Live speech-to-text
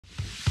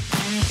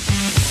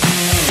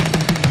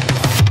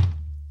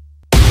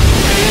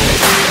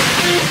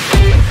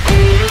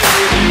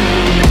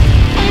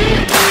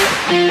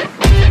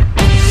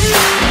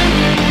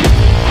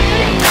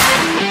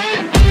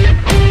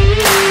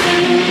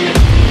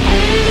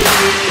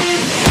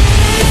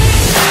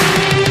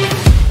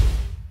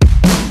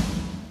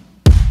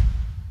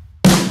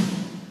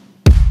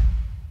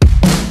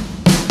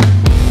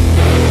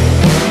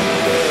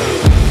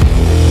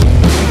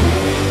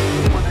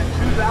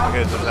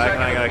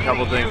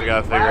Things I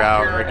gotta figure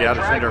out. Ricky had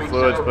to change our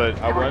fluids,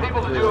 but I went to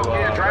take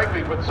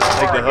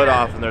the hood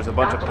off, and there's a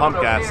bunch of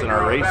pump gas in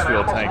our race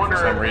fuel tank for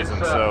some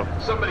reason. So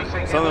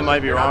something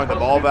might be wrong with the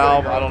ball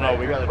valve. I don't know.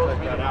 We gotta check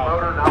that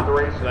out.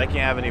 Because I can't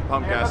have any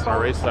pump gas in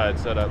our race side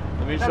set up.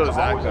 Let me show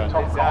Zach that.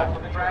 Hey,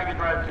 Zach. Drag and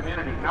drive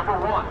community. Number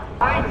one,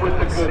 with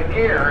the good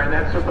air, and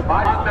that's just a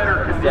lot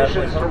better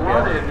conditions to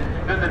run in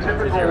than the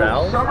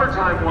typical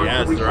summertime ones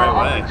that we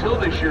saw up until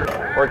this year.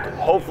 We're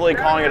hopefully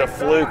calling it a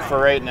fluke for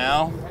right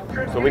now.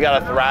 So we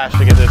got a thrash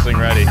to get this thing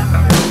ready. All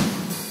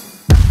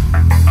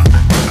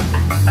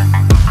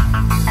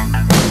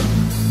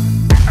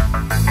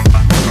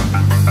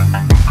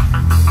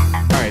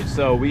right,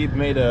 so we've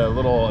made a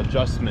little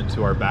adjustment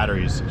to our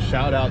batteries.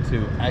 Shout out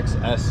to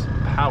XS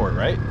Power,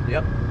 right?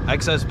 Yep.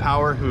 XS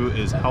Power, who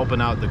is helping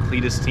out the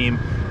Cletus team.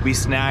 We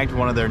snagged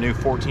one of their new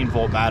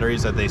 14-volt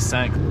batteries that they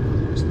sent.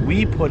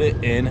 We put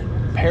it in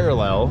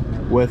parallel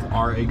with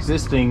our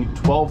existing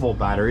 12-volt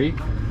battery,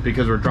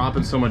 because we're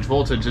dropping so much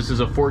voltage. This is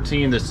a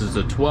 14, this is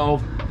a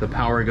 12. The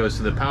power goes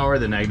to the power,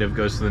 the negative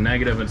goes to the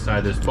negative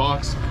inside this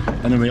box.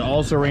 And then we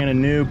also ran a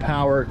new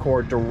power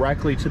cord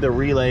directly to the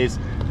relays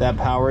that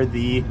power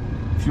the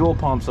fuel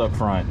pumps up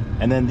front.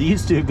 And then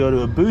these two go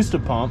to a booster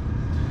pump,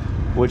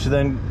 which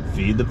then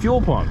feed the fuel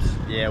pumps.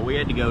 Yeah, we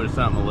had to go to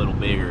something a little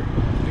bigger.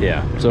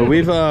 Yeah, so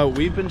we've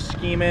been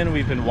scheming,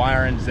 we've been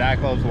wiring. Zach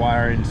loves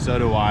wiring, so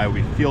do I.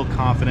 We feel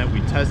confident.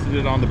 We tested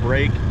it on the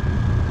brake.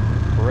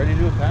 We're ready to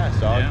do a pass,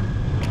 dog. Yeah.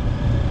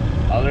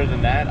 Other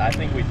than that, I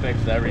think we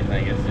fixed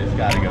everything. It's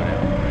got to go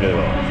down.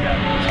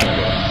 Yeah. It's got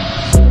to go.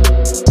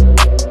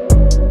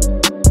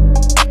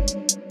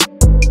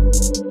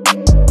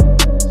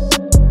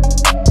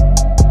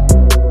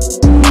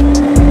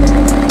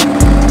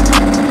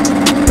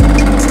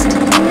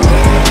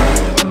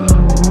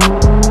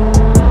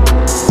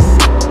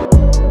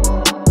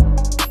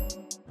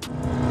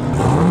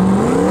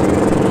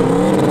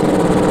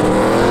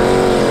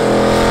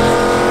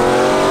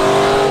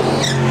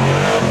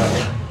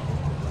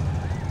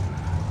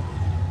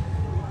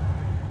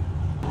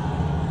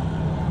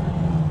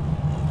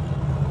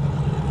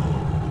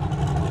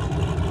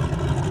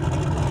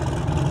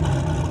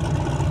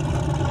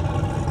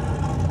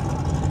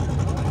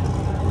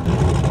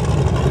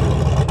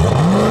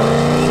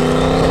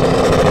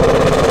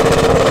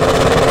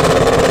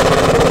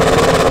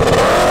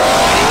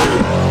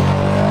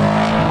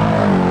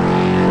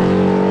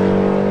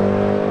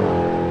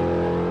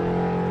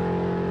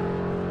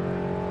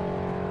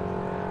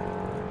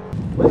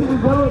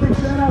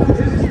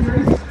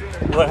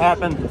 What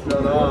happened?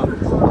 Shut up.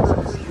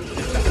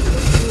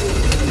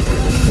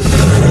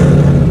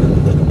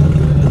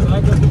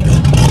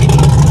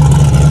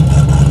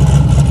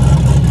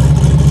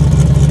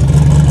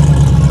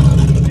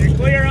 You're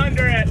clear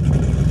under it.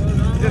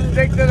 Just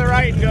stick to the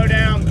right and go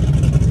down. Day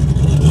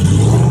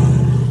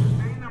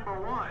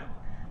number one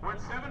went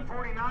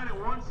 749 at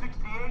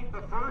 168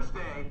 the first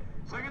day.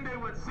 Second day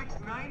went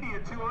 690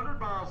 at 200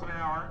 miles an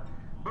hour.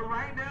 But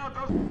right now it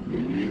doesn't,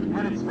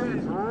 and it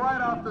spins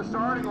right off the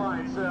starting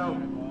line. So,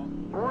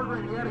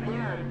 ordering yet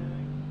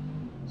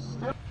again.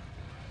 Still. All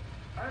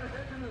right,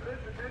 attention to the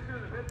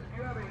bits. If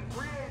you have a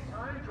 3/8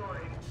 time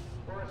joint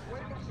or a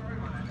swing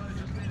starting line, I thought it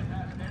just made it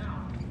pass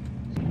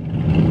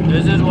down.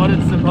 This is what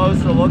it's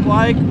supposed to look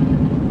like.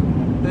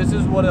 This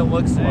is what it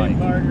looks like.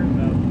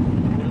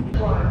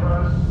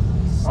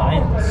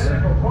 Science.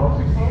 Oh,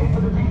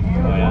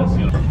 yeah, that's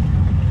good.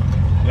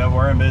 Yeah,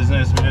 we're in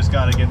business. We just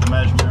got to get the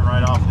measurement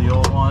right off the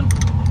old one.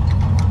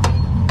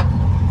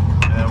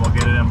 And then we'll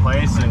get it in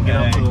place and get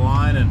up to the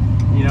line. And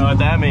you know what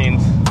that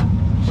means.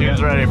 She's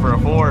ready for a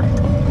 4.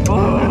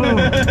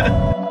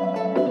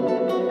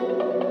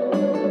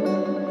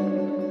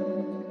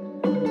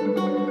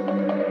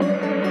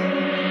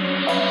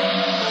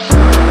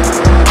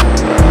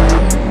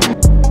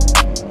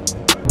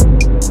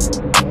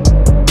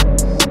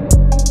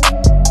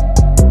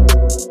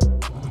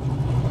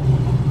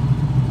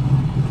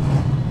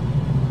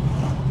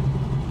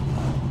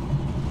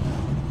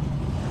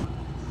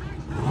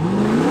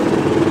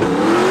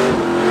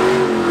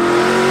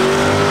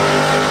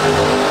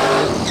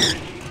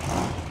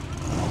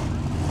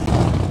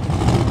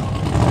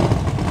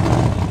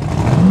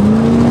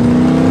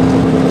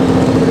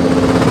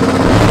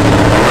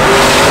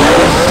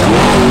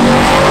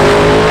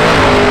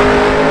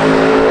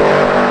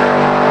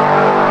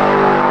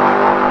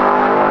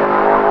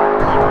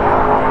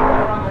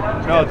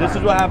 This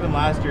is what happened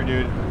last year,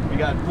 dude. We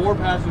got 4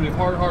 passes, we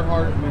hard,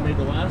 and we made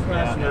the last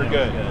pass and we were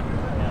good. Yeah.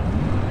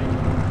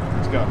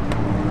 Let's go.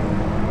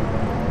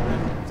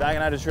 Zach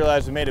and I just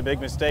realized we made a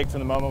big mistake from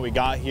the moment we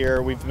got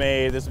here.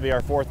 This will be our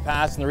 4th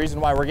pass, and the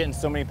reason why we're getting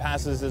so many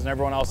passes and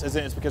everyone else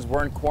isn't is because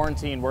we're in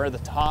quarantine. We're the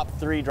top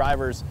 3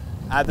 drivers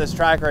at this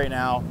track right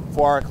now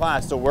for our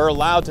class, so we're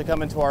allowed to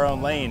come into our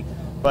own lane.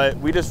 But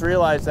we just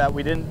realized that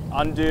we didn't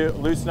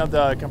loosen up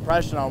the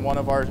compression on one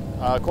of our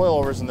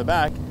coilovers in the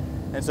back,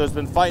 and so it's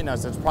been fighting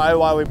us. It's probably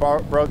why we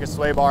broke a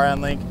sway bar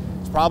end link.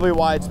 It's probably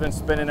why it's been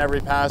spinning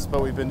every pass,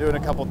 but we've been doing a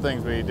couple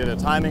things. We did a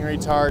timing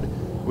retard,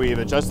 we've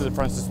adjusted the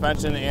front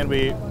suspension, and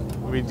we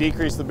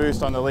decreased the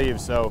boost on the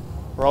leaves. So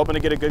we're hoping to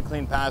get a good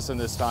clean pass in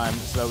this time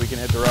so that we can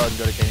hit the road and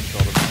go to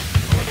Gainesville tomorrow.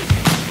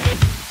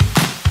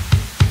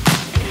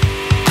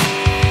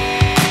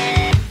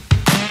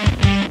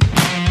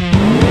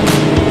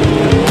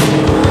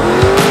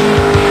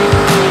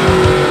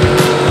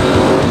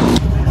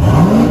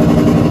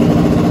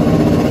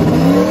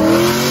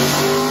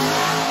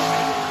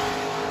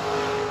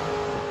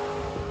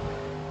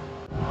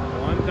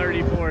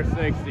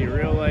 134.60,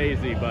 real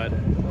lazy, but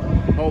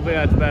hopefully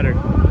that's better.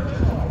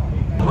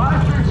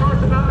 Last year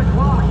starts at 9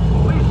 o'clock.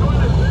 Please join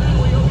us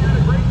then. We hope you had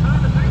a great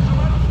time, and thanks so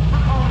much for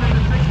calling in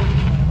and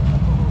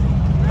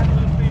taking.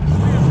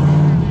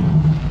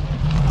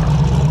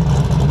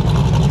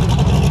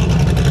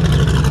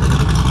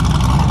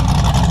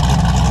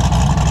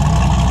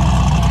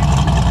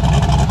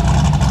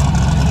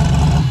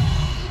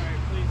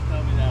 Please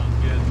tell me that was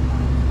good.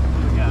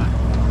 Yeah.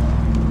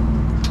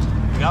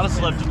 We got a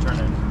slip to turn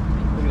in.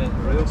 Look at that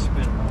real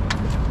spin.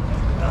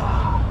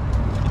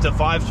 It's a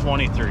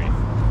 523.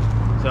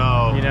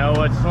 So You know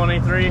what's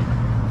 23?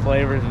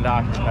 Flavors and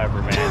Dr.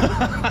 Pepper, man.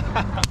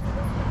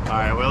 all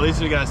right, well, at least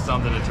we got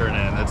something to turn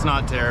in. It's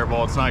not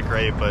terrible, it's not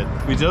great, but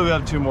we do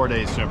have 2 more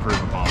days to improve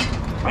upon.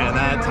 And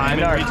that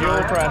timing And our retard,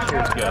 fuel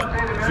pressure is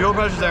good. fuel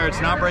pressure's there, it's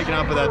not breaking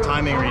up, but that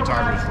timing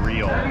retard was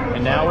real.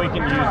 And now we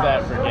can use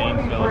that for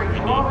Gainesville if we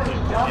need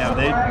to. Yeah,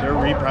 they're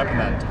re-prepping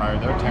that tire.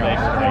 They're tearing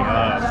this thing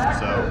up.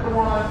 So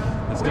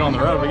let's get on the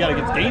road. We gotta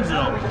get to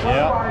Gainesville.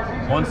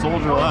 Yeah. 1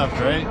 soldier left,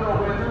 right?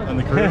 And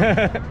the crew.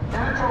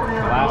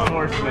 Last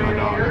horseman.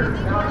 All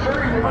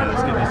right,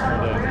 let's get this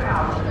through done.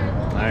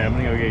 All right, I'm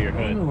gonna go get your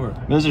hood.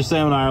 Mr.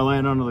 Sam and I are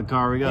laying under the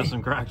car. We got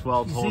some cracked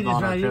welds holding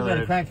on our You got a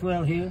trailer. cracked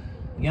weld here.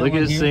 You got Look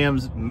one at here.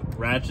 Sam's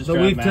ratchet So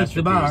strap we've took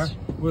the bar.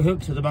 masterpiece. We're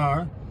hooked to the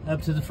bar,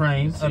 up to the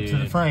frame, up to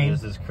the frame.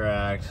 This is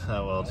cracked.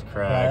 That weld's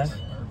cracked.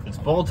 It's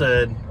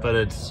bolted,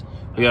 but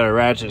we got a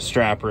ratchet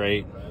strap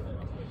right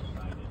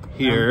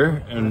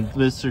here, and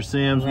Mr.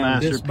 Sam's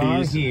Around this bar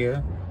masterpiece.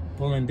 here,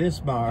 pulling this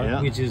bar,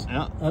 Yeah, which is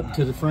yeah. up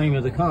to the frame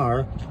of the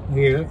car,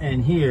 here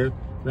and here,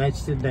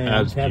 ratcheted down.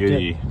 That's tapped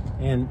beauty. it,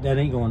 and that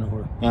ain't going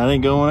nowhere. That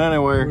ain't going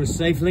anywhere. We're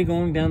safely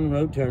going down the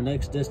road to our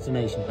next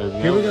destination. There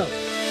we Here we go.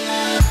 go.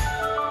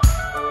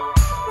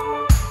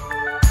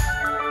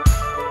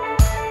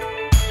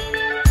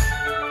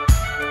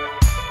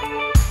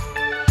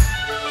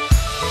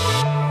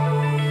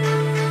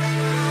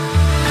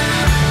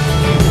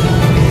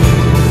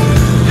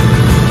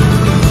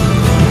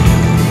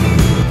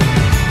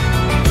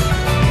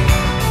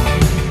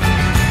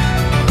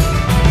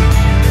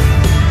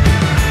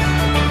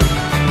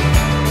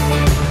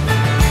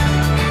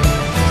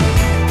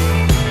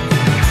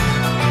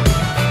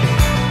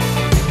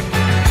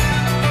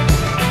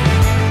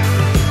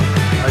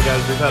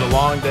 We've had a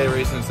long day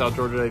racing in South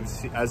Georgia.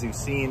 As you've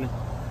seen,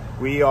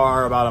 we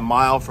are about a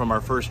mile from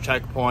our first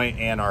checkpoint,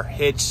 and our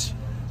hitch,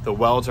 the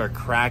welds are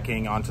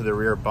cracking onto the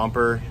rear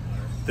bumper.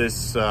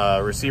 This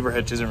receiver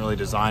hitch isn't really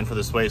designed for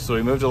this weight, so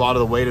we moved a lot of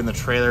the weight in the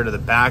trailer to the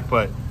back,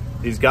 but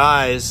these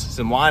guys,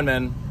 some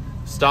linemen,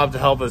 stopped to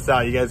help us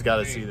out. You guys got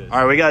to see this. All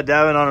right, we got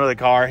Devin under the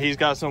car. He's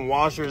got some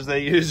washers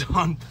they use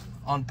on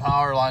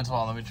power lines.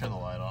 Hold on, let me turn the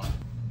light on.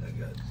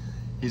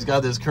 He's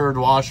got this curved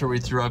washer we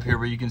threw up here,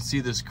 but you can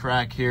see this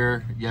crack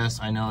here. Yes,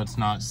 I know it's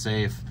not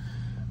safe.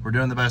 We're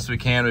doing the best we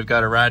can. We've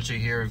got a ratchet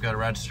here. We've got a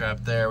ratchet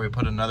strap there. We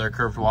put another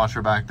curved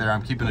washer back there.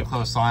 I'm keeping a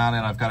close eye on it.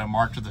 I've got it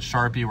marked with a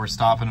Sharpie. We're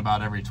stopping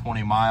about every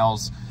 20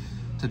 miles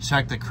to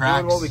check the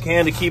cracks. Doing what we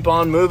can to keep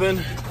on moving.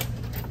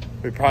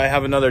 We probably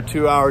have another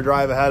 2-hour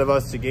drive ahead of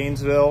us to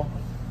Gainesville,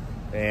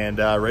 and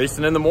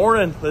racing in the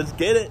morning. Let's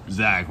get it.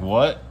 Zach,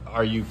 what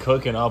are you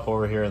cooking up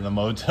over here in the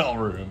motel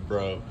room,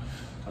 bro?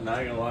 I'm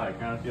not gonna lie, I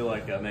kind of feel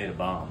like I made a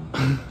bomb.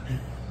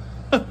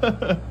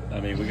 I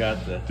mean, we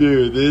got the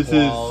Dude, this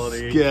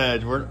quality. is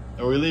sketch. Are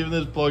we leaving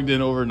this plugged in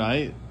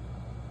overnight?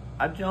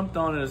 I jumped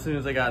on it as soon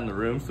as I got in the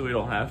room, so we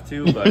don't have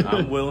to, but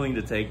I'm willing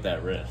to take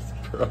that risk.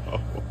 Bro.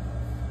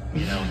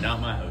 You know, not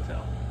my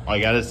hotel. I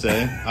gotta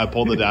say, I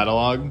pulled the data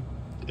log.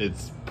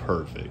 It's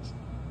perfect.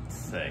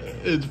 Sick.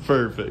 It's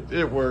perfect.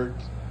 It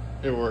worked.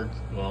 It worked.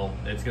 Well,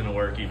 it's gonna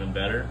work even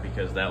better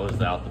because that was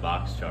the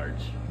out-the-box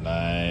charge.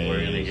 Nice.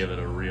 We're gonna give it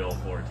a real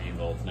 14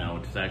 volts now,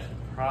 which is actually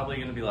probably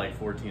gonna be like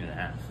 14 and a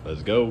half.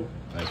 Let's go.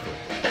 Nice work.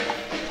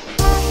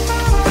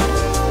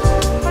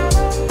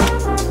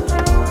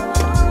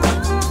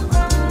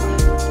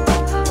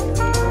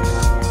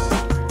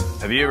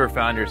 Have you ever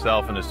found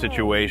yourself in a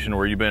situation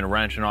where you've been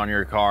wrenching on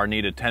your car,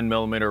 need a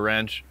 10mm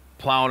wrench,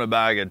 plowing a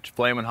bag of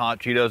flaming hot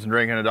Cheetos and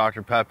drinking a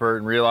Dr. Pepper,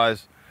 and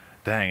realize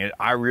Dang it,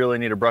 I really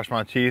need to brush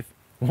my teeth.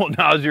 Well,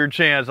 now's your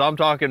chance. I'm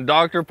talking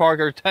Dr.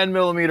 Parker's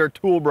 10mm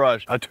tool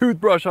brush, a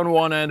toothbrush on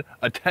one end,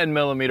 a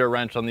 10mm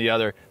wrench on the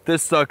other.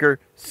 This sucker,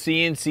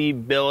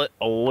 CNC billet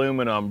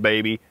aluminum,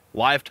 baby.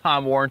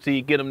 Lifetime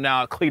warranty. Get them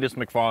now at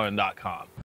cletusmcfarland.com.